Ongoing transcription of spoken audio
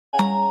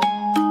On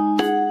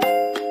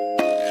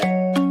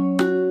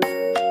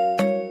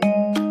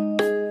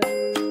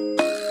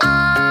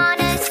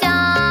a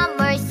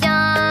summer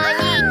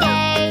sunny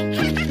day,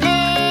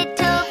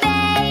 little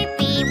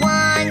baby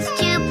wants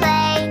to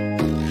play.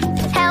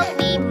 Help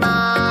me,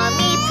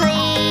 mommy,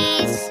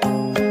 please.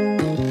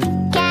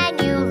 Can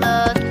you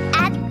look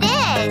at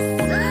this?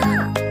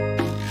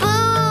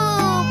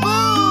 Boo,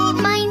 boo,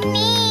 my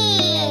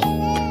knee.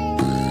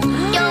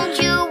 Don't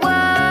you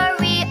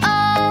worry,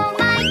 oh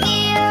my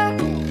dear.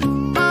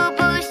 Boo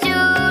boo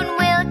soon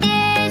will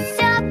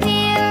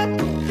disappear.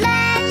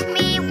 Let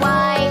me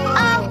wipe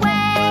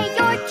away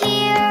your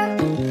tear.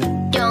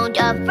 Don't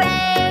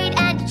afraid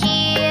and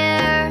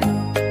cheer.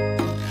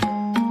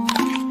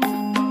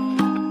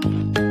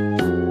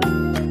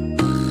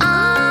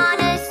 On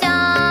a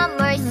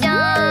summer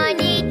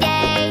sunny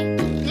day,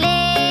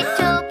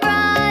 little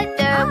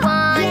brother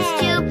wants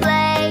to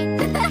play.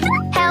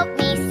 Help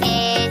me,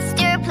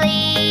 sister,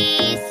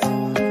 please.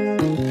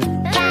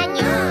 Can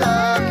you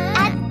look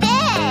at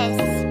this?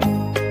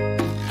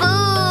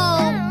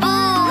 Boo,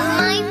 boo,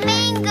 my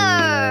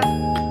finger.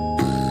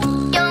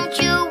 Don't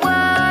you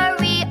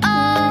worry,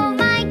 oh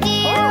my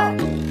dear.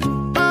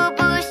 Boo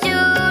boo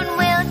soon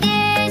will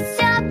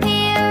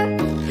disappear.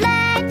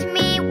 Let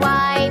me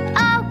wipe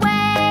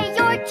away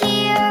your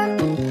tear.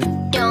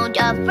 Don't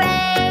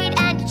afraid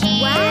and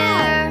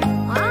cheer.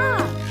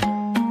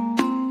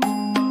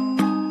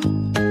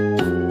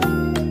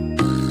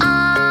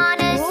 On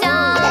a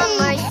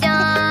summer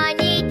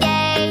sunny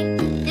day,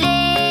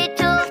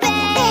 little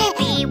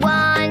baby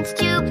wants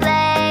to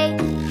play.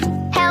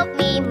 Help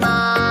me,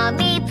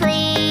 mommy,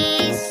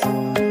 please.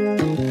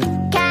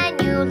 Can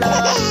you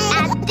look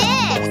at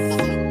this?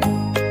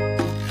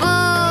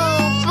 Boo,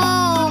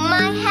 boo,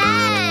 my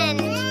hand.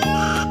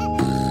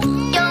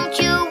 Don't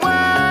you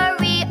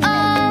worry,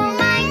 oh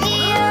my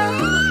dear.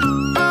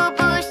 Boo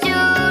boo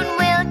soon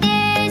will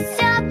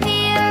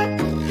disappear.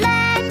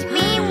 Let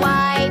me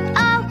wipe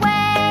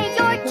away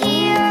your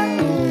tear.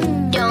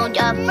 Don't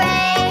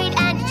afraid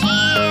and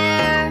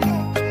cheer.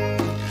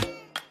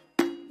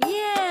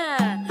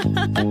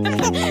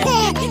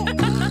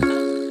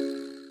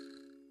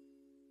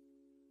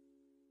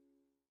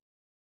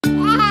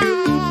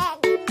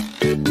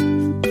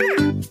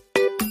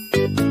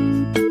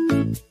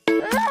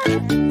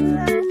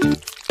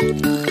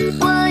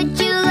 Would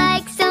you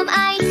like some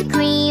ice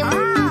cream?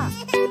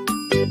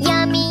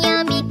 Yummy,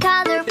 yummy,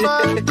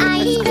 colorful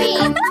ice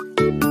cream.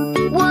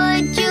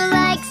 Would you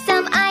like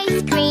some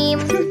ice cream?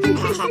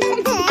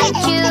 I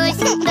choose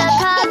the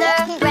color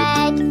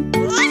red.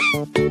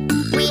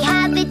 We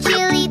have the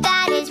chili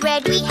that is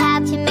red. We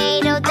have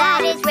tomato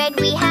that is red.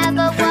 We have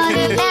a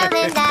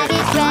watermelon that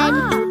is red.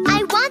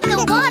 I want the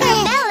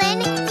watermelon!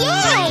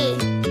 Yay!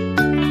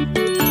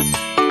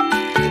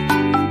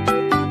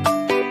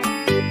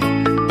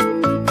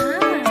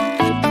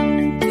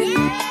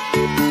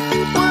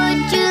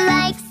 Would you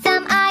like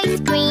some ice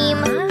cream?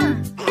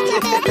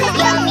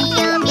 Yummy,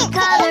 yummy,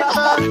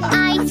 colorful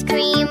ice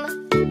cream.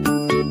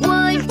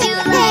 Would you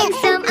like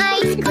some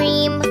ice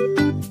cream?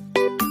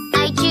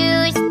 I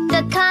choose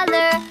the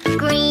color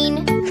green.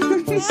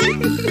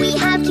 We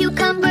have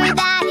cucumber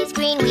that is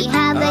green. We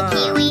have a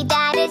kiwi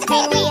that is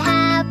green. We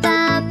have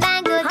a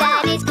mango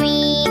that is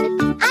green.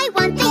 I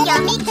want the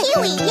yummy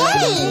kiwi!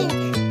 Yay!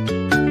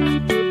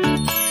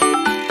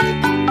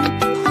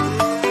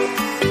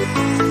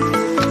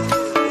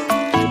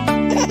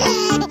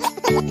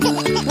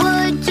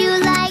 Would you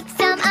like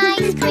some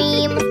ice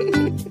cream?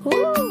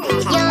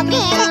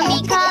 Yummy, yummy,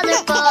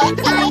 colorful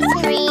ice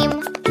cream.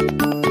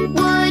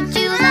 Would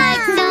you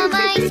like some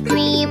ice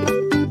cream?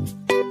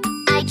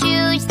 I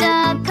choose the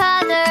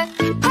color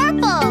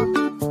purple.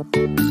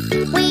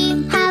 We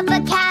have a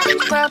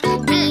cabbage purple.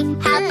 We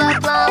have a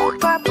plum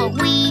purple.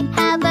 We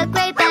have a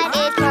grape that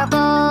is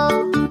purple.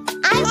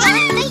 I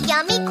want the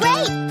yummy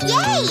grape!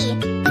 Yay!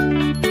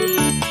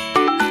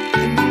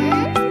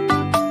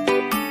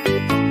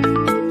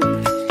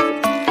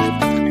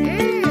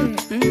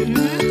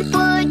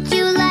 Would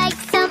you like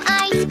some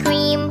ice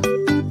cream?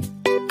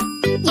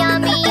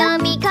 Yummy,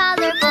 yummy,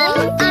 colorful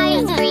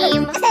ice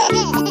cream.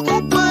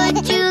 Would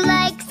you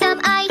like some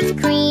ice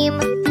cream?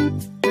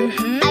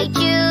 I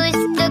choose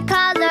the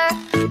color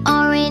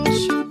orange.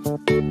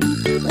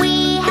 We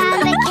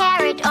have a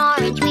carrot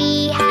orange. We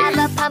have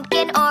a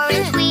pumpkin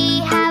orange. We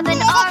have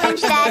an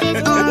orange that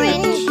is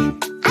orange.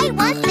 I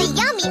want the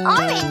yummy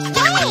orange!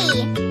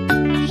 Yay!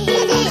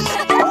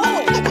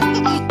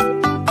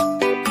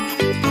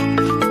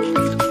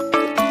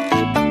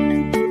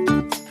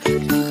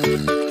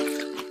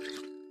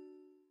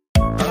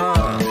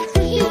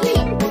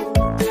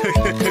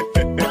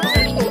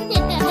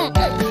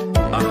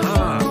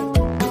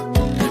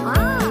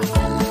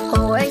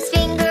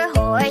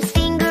 Horse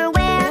finger,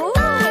 where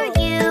are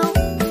you?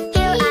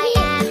 Here I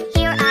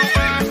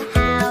am,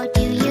 how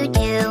do you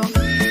do?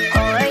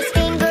 Horse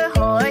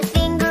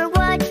finger,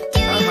 what do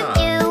you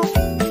do?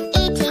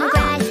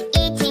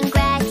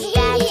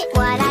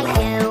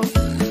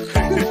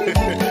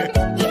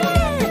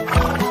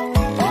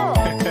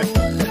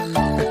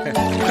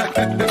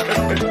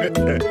 Pig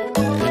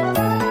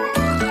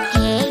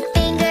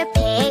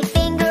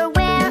finger,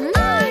 where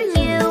are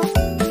you?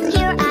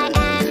 Here I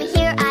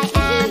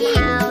am,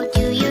 how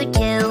do you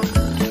do?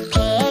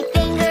 Pig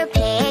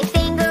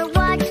finger,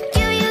 what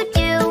do you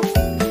do?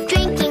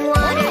 Drinking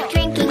water,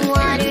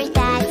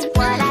 that's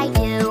what I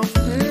do.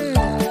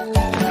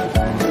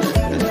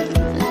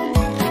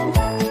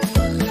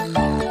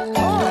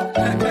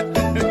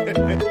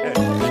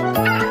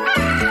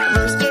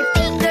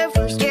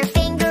 Rooster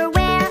finger,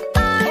 where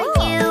are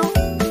you?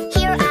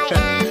 Here I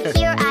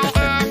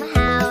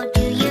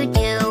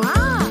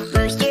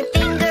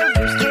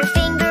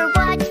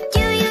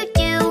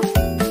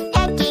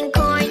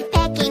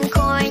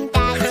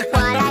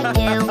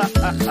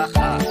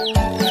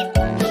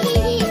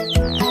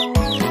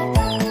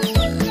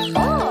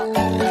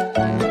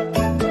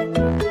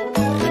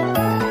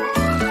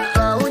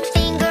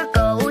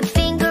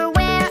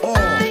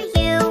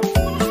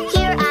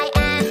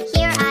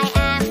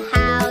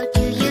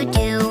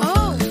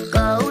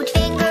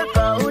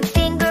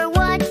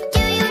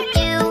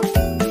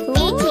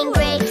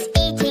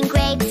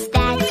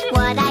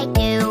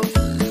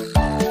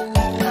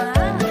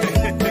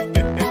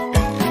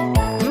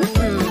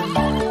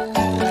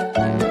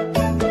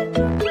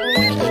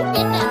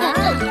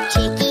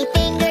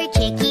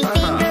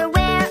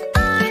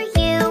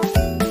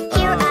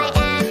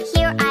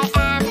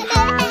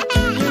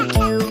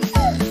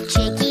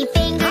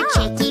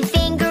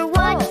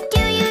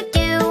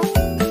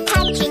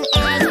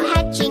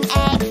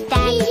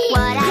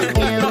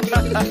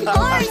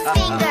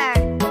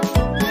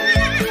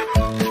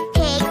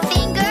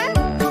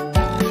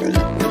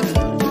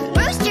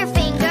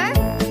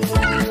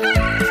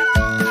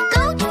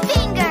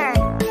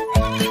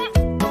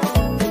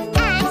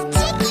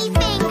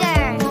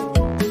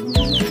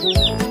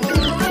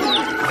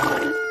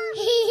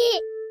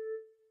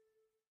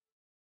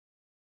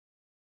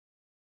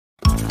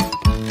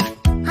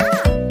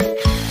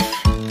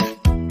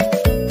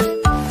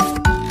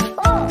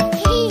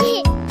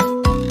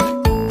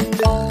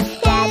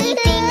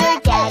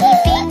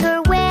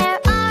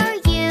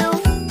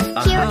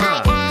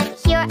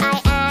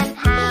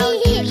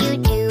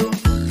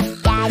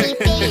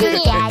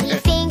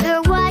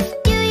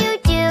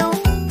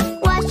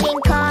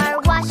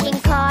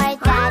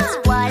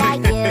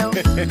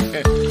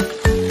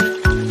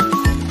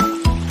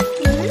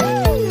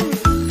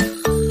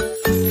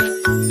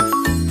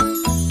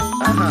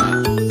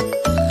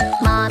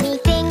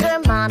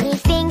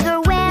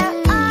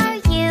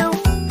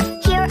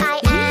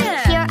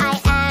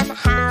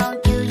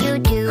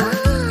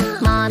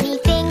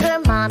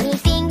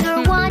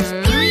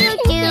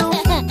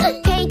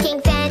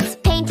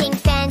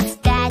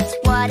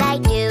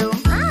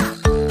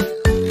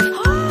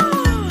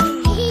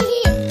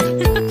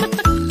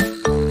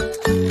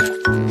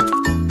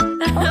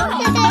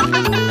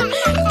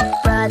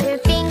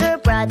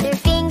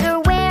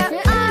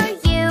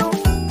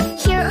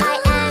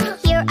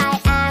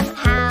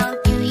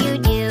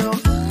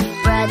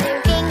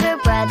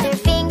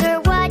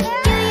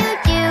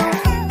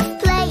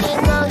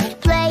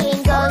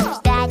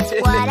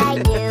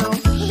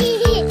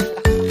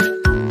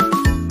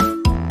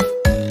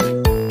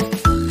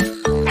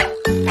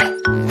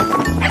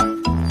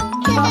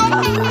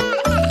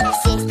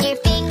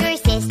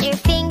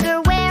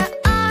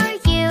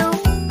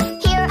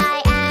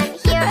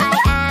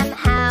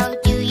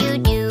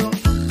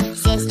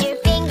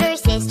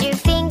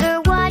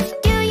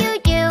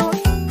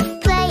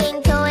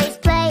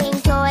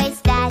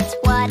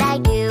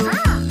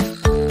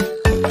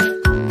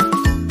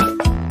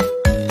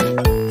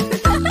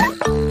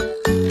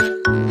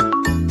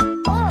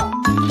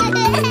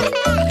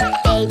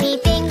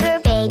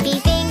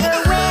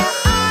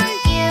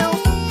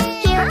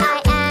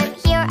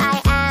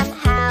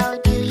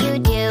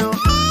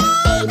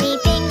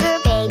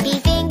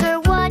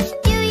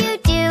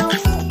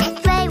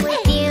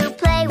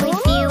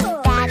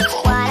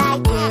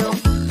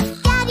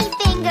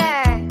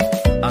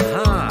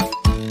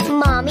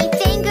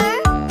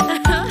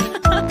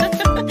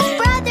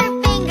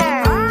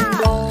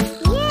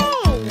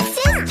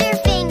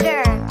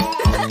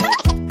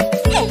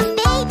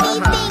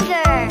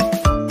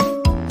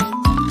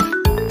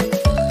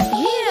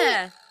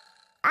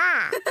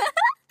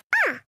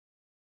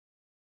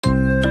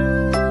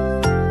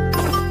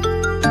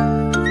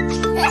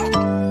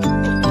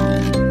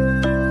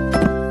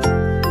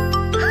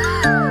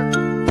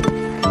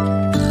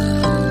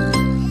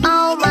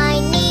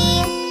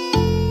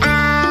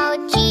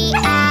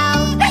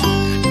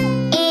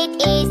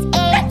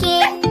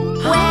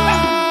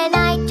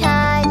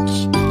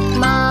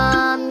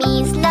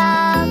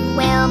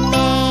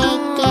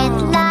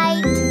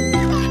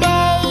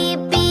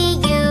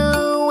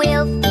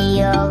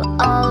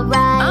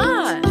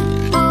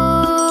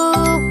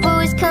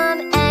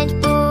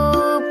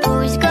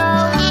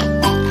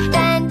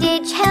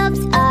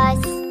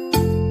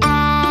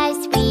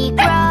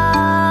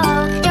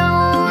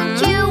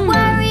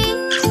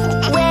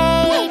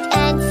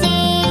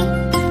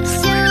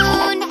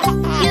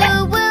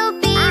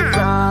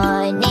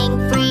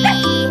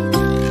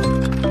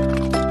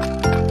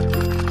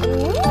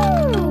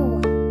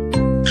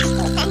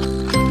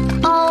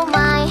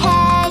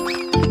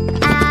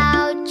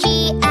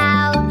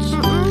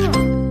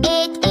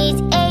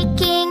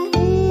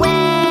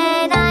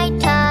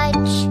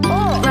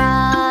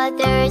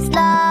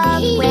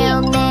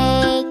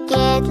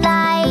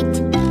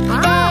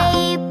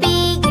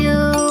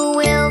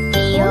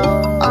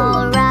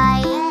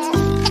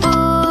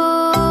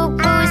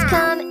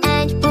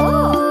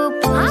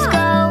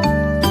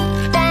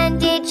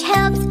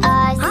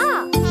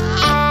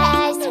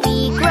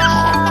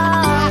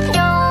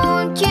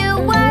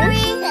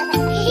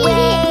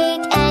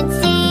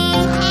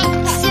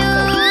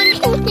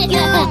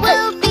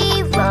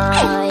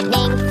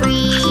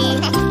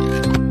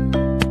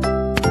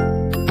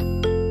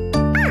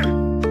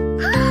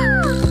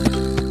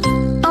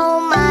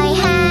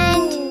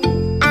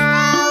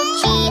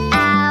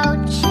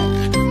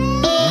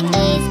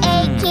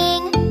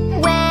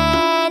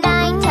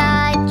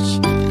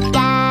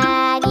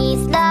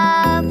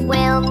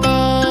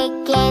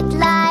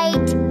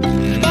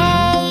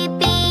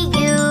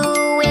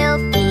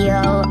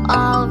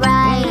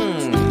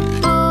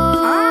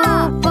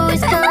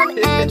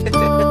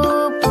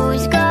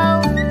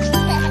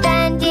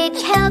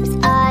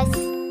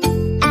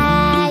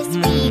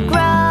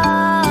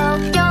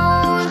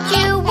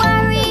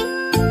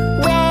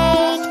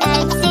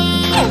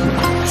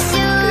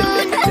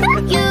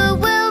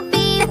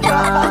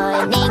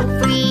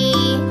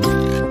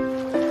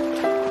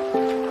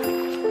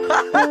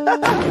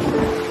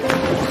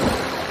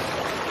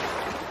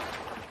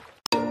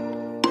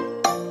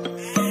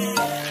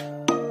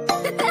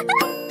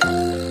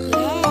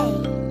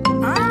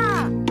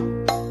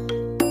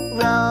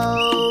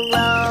Row,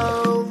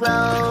 row,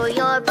 row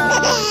your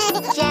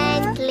boat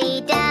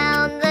gently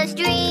down the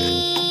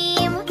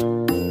stream.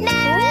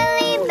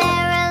 Merrily,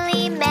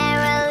 merrily,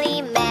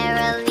 merrily,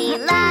 merrily,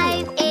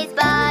 life is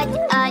but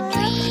a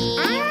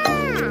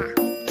dream.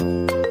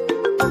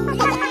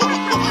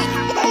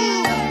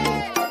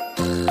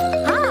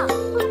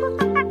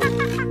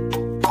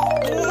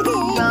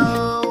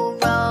 Row,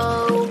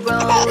 row,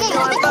 row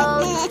your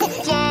boat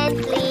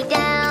gently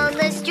down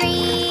the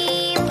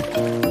stream.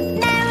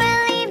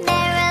 Merrily,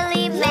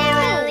 merrily,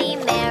 merrily,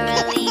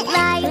 merrily,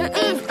 life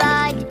is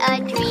but a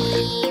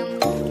dream.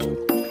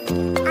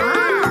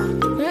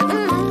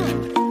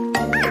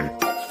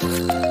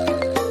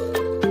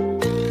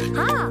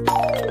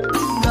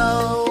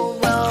 Row,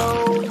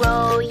 row,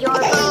 row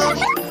your boat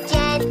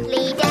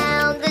gently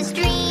down the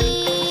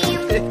stream.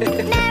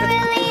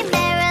 Merrily,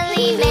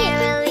 merrily,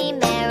 merrily,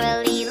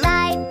 merrily,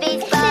 life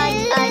is but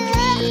a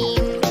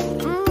dream.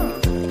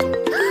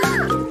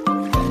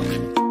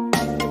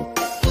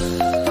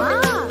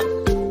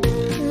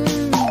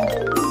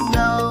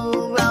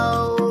 Row,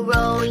 row,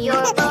 row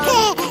your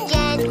boat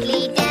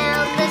gently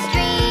down the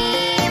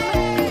stream.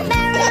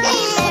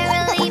 Merrily,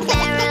 merrily,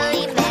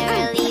 merrily,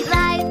 merrily,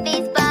 life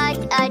is but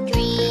a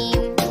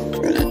dream.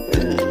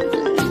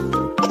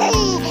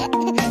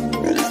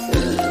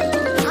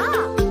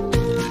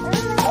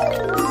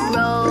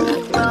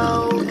 Row,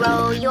 row,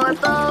 row your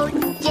boat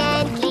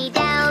gently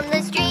down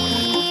the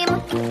stream.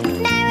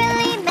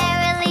 Merrily,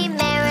 merrily,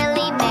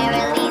 merrily,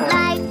 merrily,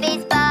 life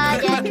is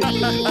but a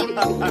dream.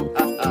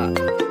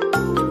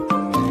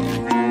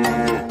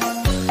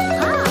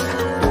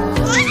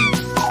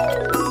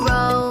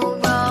 Row,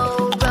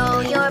 row, row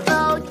your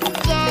boat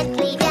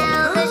gently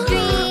down the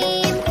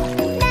stream.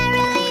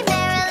 Merrily,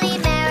 merrily,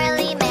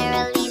 merrily,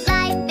 merrily,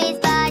 life is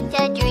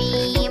but a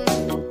dream.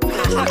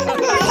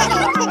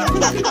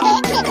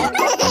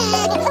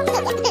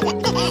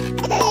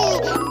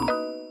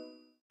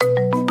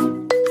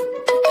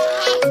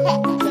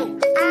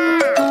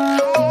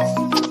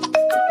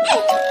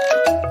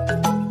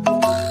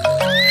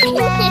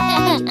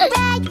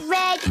 Red,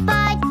 red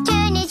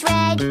button is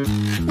red.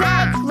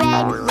 Red,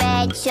 red,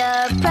 red,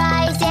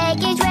 surprise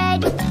egg is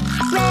red.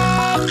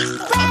 Red,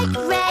 red,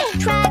 red,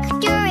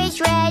 tractor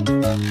is red.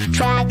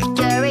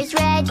 Tractor is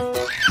red.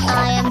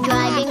 I am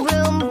driving